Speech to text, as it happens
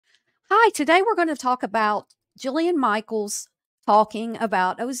Hi, today we're going to talk about Jillian Michaels talking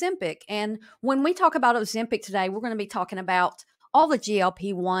about Ozempic. And when we talk about Ozempic today, we're going to be talking about all the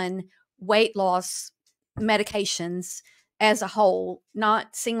GLP-1 weight loss medications as a whole,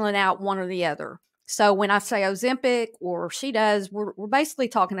 not singling out one or the other. So when I say Ozempic or she does, we're basically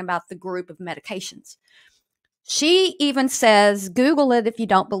talking about the group of medications. She even says, Google it if you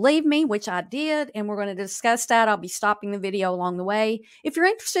don't believe me, which I did, and we're going to discuss that. I'll be stopping the video along the way. If you're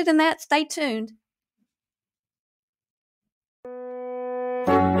interested in that, stay tuned.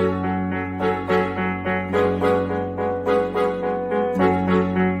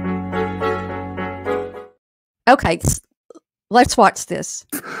 Okay, let's watch this.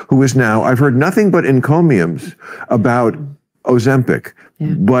 Who is now, I've heard nothing but encomiums about Ozempic,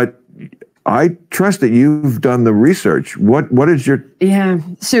 but I trust that you've done the research. What is your... Yeah.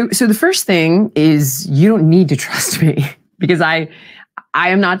 So the first thing is you don't need to trust me because I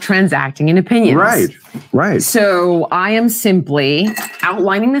am not transacting in opinions. Right. So I am simply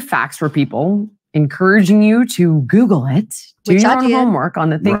outlining the facts for people, encouraging you to Google it, do your own homework on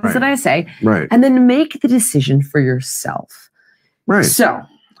the things that I say, and then make the decision for yourself. Right. So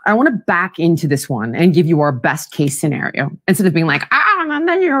I want to back into this one and give you our best case scenario instead of being like, and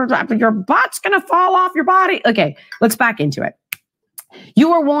then your butt's going to fall off your body. Okay, let's back into it.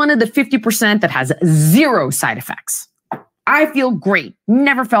 You are one of the 50% that has zero side effects. I feel great.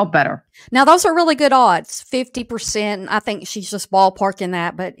 Never felt better. Now, those are really good odds. 50%. I think she's just ballparking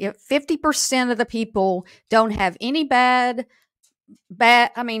that. But if 50% of the people don't have any bad,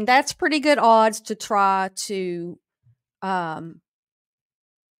 I mean, that's pretty good odds to try to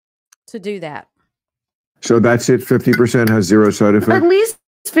do that. So that's it. 50% has zero side effects. At least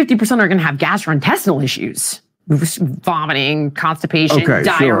 50% are going to have gastrointestinal issues, vomiting, constipation,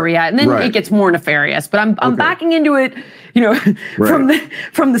 diarrhea, and then it gets more nefarious. But I'm backing into it,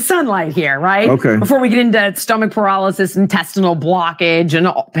 from the sunlight here, right? Okay. Before we get into stomach paralysis, intestinal blockage, and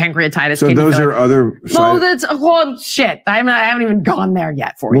pancreatitis. So those are other. Shit. I haven't even gone there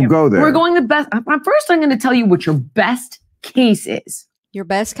yet for you. We'll go there. We're going the best. First, I'm going to tell you what your best case is. Your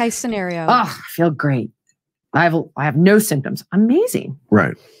best case scenario. Oh, I feel great. I have no symptoms. Amazing.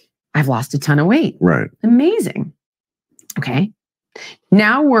 Right. I've lost a ton of weight. Right. Amazing. Okay.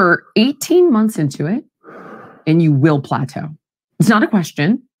 Now we're 18 months into it and you will plateau. It's not a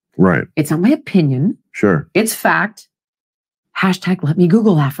question. Right. It's not my opinion. Sure. It's fact. Hashtag let me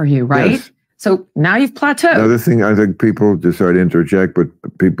Google that for you, right? Yes. So now you've plateaued. Another thing I think people, just sorry to interject, but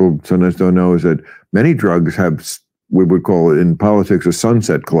people sometimes don't know is that many drugs have, we would call it in politics, a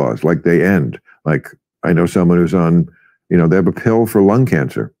sunset clause, like they end. Like I know someone who's on, they have a pill for lung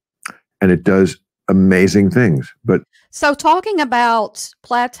cancer and it does amazing things. But so talking about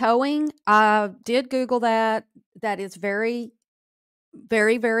plateauing, I did Google that. That is very,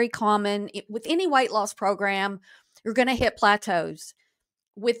 very, very common. With any weight loss program, you're going to hit plateaus.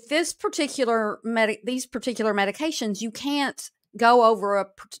 With this these particular medications, you can't go over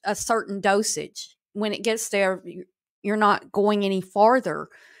a certain dosage. When it gets there, you're not going any farther.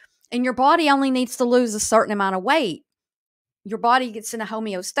 And your body only needs to lose a certain amount of weight. Your body gets into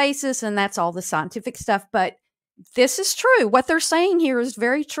homeostasis, and that's all the scientific stuff. But this is true. What they're saying here is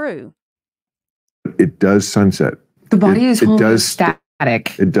very true. It does sunset. The body is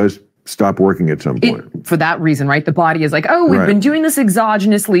homeostatic. It does stop working at some point. For that reason, right? The body is like, oh, we've been doing this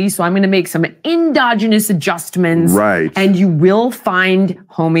exogenously, so I'm going to make some endogenous adjustments. Right. And you will find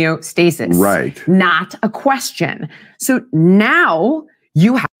homeostasis. Right. Not a question. So now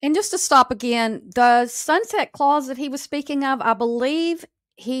you have. And just to stop again, the sunset clause that he was speaking of, I believe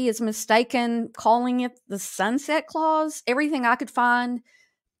he is mistaken calling it the sunset clause. Everything I could find,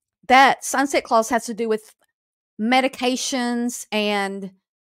 that sunset clause has to do with medications and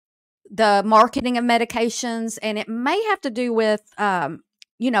the marketing of medications, and it may have to do with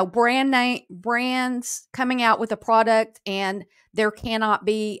brands coming out with a product, and there cannot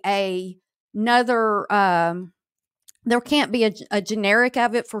be there can't be a generic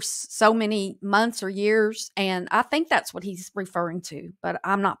of it for so many months or years, and I think that's what he's referring to, but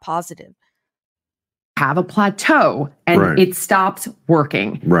I'm not positive. Have a plateau and it stops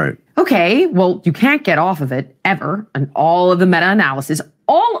working. Right. Okay, well, you can't get off of it ever. And all of the meta-analysis,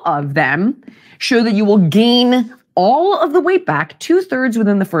 all of them show that you will gain all of the weight back, 2/3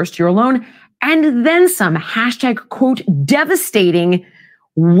 within the first year alone, and then some. Hashtag, quote, devastating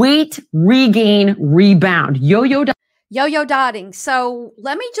weight regain rebound. Yo-yo dieting. So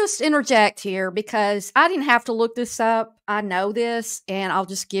let me just interject here because I didn't have to look this up. I know this, and I'll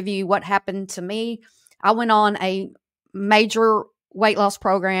just give you what happened to me. I went on a major weight loss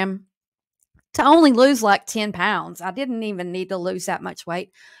program to only lose like 10 pounds. I didn't even need to lose that much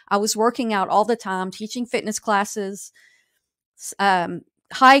weight. I was working out all the time, teaching fitness classes,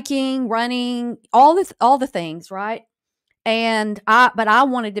 hiking, running, all the things, right? But I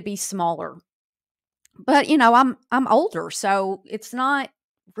wanted to be smaller. But I'm older, so it's not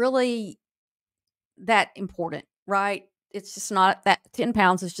really that important, right? It's just not that 10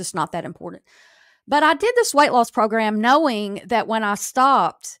 pounds is just not that important. But I did this weight loss program knowing that when I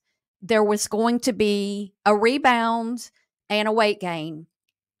stopped, there was going to be a rebound and a weight gain.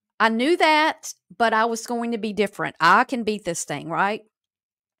 I knew that, but I was going to be different. I can beat this thing, right?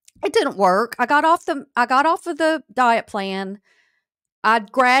 It didn't work. I got off of the diet plan. I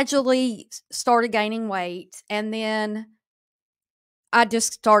gradually started gaining weight, and then I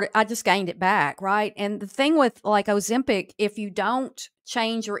just gained it back, right? And the thing with like Ozempic, if you don't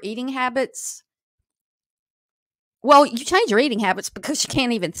change your eating habits, well, you change your eating habits because you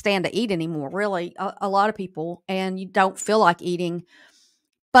can't even stand to eat anymore, really, a lot of people, and you don't feel like eating.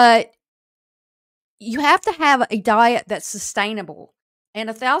 But you have to have a diet that's sustainable. And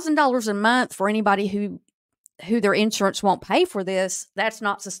 $1,000 a month for anybody who their insurance won't pay for this, that's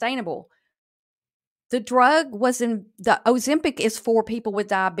not sustainable. The Ozempic is for people with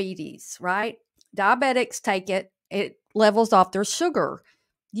diabetes, right? Diabetics take it. It levels off their sugar.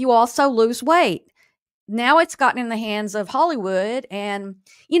 You also lose weight. Now it's gotten in the hands of Hollywood, and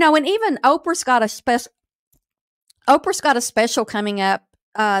and even Oprah's got a special coming up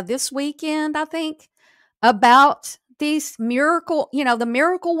this weekend, I think, about these the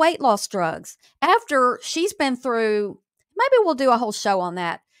miracle weight loss drugs. After she's been through, maybe we'll do a whole show on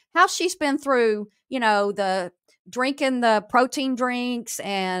that. How she's been through, the drinking the protein drinks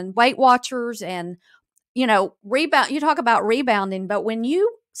and Weight Watchers and, rebound. You talk about rebounding, but when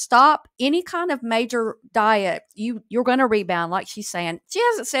you stop any kind of major diet, you're going to rebound, like she's saying. She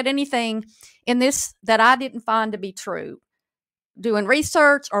hasn't said anything in this that I didn't find to be true. Doing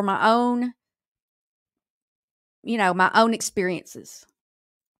research or my own experiences.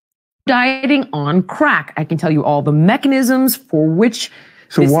 Dieting on crack. I can tell you all the mechanisms for which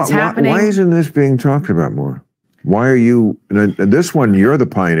this is happening. Why isn't this being talked about more? Why are you, this one, you're the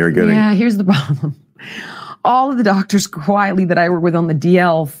pioneer getting. Yeah, here's the problem. All of the doctors quietly that I work with on the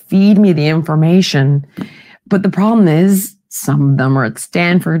DL feed me the information. But the problem is, some of them are at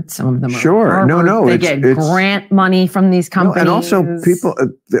Stanford, some of them are at Harvard. They get grant money from these companies. And also,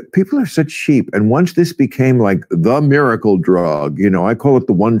 people are such sheep. And once this became like the miracle drug, I call it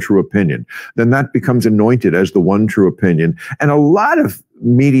the one true opinion, then that becomes anointed as the one true opinion. And a lot of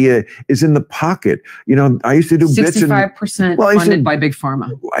media is in the pocket. I used to do 65% funded by Big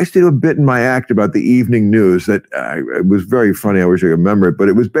Pharma. I used to do a bit in my act about the evening news that it was very funny. I wish I could remember it, but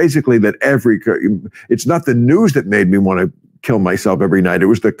it was basically that it's not the news that made me want to kill myself every night. It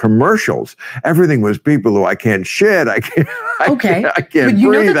was the commercials. Everything was people who I can't shit. I can't but you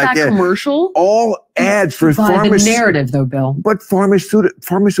breathe. Know that commercial? All ads for the narrative though, Bill. But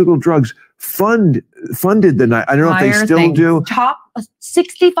pharmaceutical drugs funded the night. I don't know if they still do. Top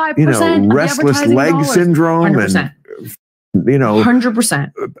 65%. Restless leg syndrome 100%. and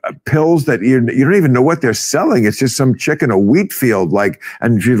 100% pills that you don't even know what they're selling. It's just some chick in a wheat field,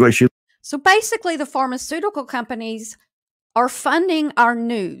 and she's like So basically, the pharmaceutical companies are funding our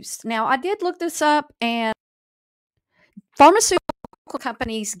news. Now, I did look this up, and pharmaceutical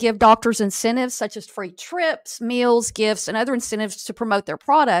companies give doctors incentives such as free trips, meals, gifts, and other incentives to promote their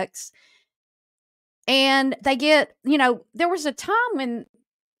products. And they get, there was a time when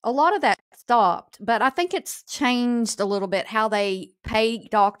a lot of that stopped, but I think it's changed a little bit how they pay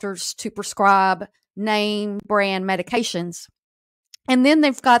doctors to prescribe name brand medications. And then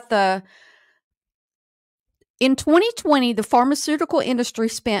they've got in 2020, the pharmaceutical industry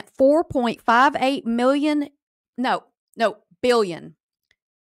spent $4.58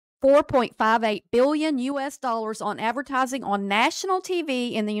 billion US dollars on advertising on national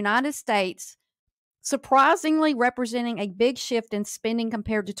TV in the United States, surprisingly representing a big shift in spending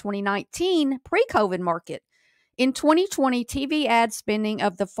compared to 2019 pre-COVID market. In 2020, TV ad spending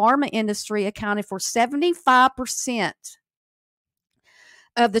of the pharma industry accounted for 75%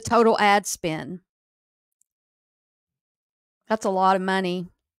 of the total ad spend. That's a lot of money.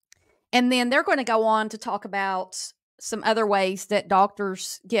 And then they're going to go on to talk about some other ways that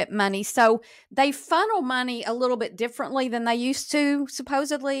doctors get money. So they funnel money a little bit differently than they used to,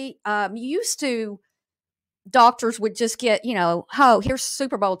 supposedly. Doctors would just get, here's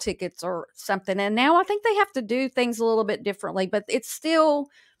Super Bowl tickets or something. And now I think they have to do things a little bit differently, but it's still,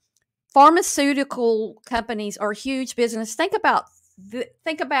 pharmaceutical companies are huge business. Think about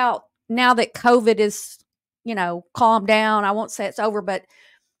now that COVID is, calmed down. I won't say it's over, but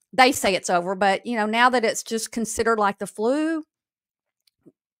they say it's over, but now that it's just considered like the flu,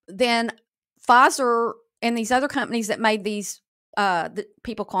 then Pfizer and these other companies that made these,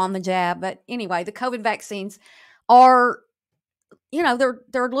 people call them the jab, but anyway, the COVID vaccines are,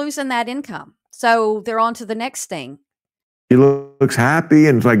 they're losing that income. So they're on to the next thing. He looks happy,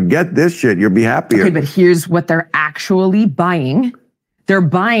 and it's like, get this shit, you'll be happier. Okay, but here's what they're actually buying. They're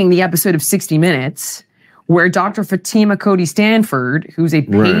buying the episode of 60 Minutes where Dr. Fatima Cody Stanford, who's a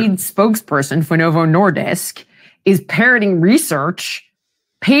paid spokesperson for Novo Nordisk, is parroting research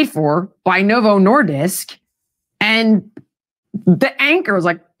paid for by Novo Nordisk. And the anchor is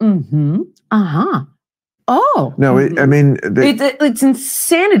like, oh. No, I mean, it's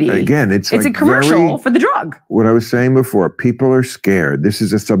insanity. Again, it's a commercial for the drug. What I was saying before, people are scared. This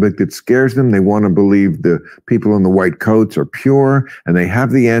is a subject that scares them. They want to believe the people in the white coats are pure and they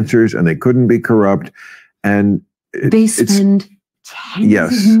have the answers and they couldn't be corrupt. And they spend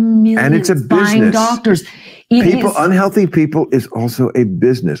tens of millions and it's a business. Buying doctors. Unhealthy people is also a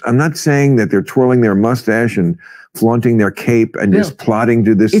business. I'm not saying that they're twirling their mustache and flaunting their cape and just plotting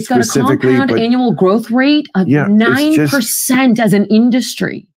to this specifically. It's got a compound annual growth rate of 9% as an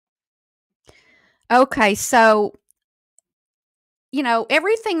industry. Okay, so,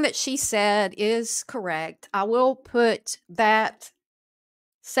 everything that she said is correct. I will put that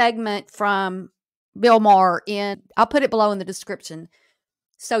segment from Bill Maher I'll put it below in the description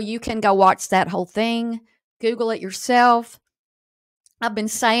so you can go watch that whole thing. Google it yourself. I've been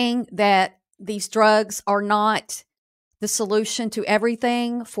saying that these drugs are not the solution to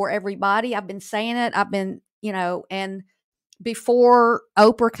everything for everybody. I've been saying it. And before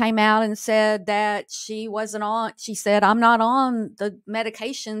Oprah came out and said that she said, I'm not on the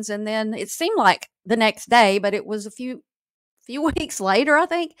medications. And then it seemed like the next day, but it was a few weeks later, I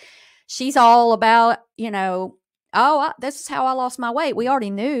think, she's all about, this is how I lost my weight. We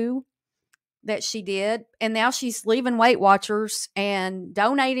already knew that she did. And now she's leaving Weight Watchers and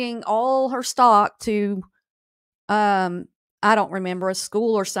donating all her stock to, I don't remember, a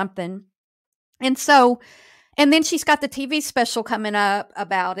school or something. And then she's got the TV special coming up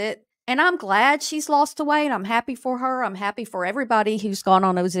about it. And I'm glad she's lost the weight. I'm happy for her. I'm happy for everybody who's gone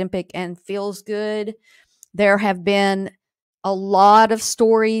on Ozempic and feels good. There have been a lot of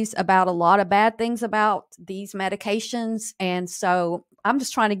stories about a lot of bad things about these medications. And so I'm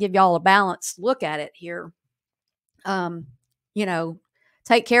just trying to give y'all a balanced look at it here.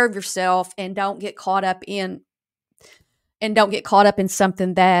 Take care of yourself and don't get caught up in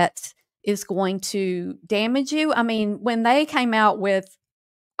something that is going to damage you. I mean, when they came out with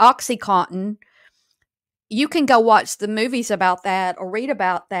OxyContin, you can go watch the movies about that or read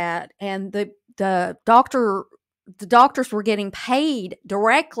about that. And the doctors were getting paid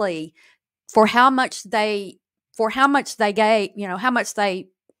directly for how much they gave, how much they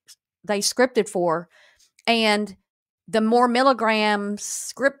scripted for. And the more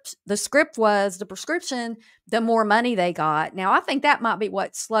milligrams the script was, the prescription, the more money they got. Now, I think that might be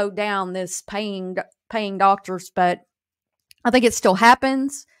what slowed down this paying doctors, but I think it still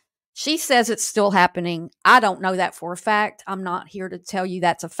happens. She says it's still happening. I don't know that for a fact. I'm not here to tell you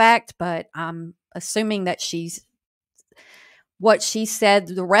that's a fact, but I'm assuming that what she said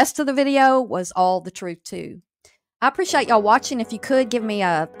the rest of the video was all the truth too. I appreciate y'all watching. If you could give me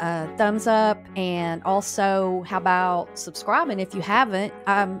a thumbs up, and also how about subscribing if you haven't.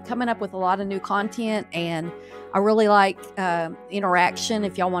 I'm coming up with a lot of new content and I really like interaction.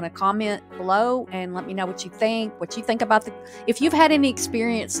 If y'all want to comment below and let me know what you think about if you've had any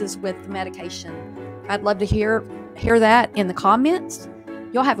experiences with the medication, I'd love to hear that in the comments.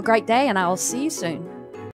 Y'all have a great day and I'll see you soon.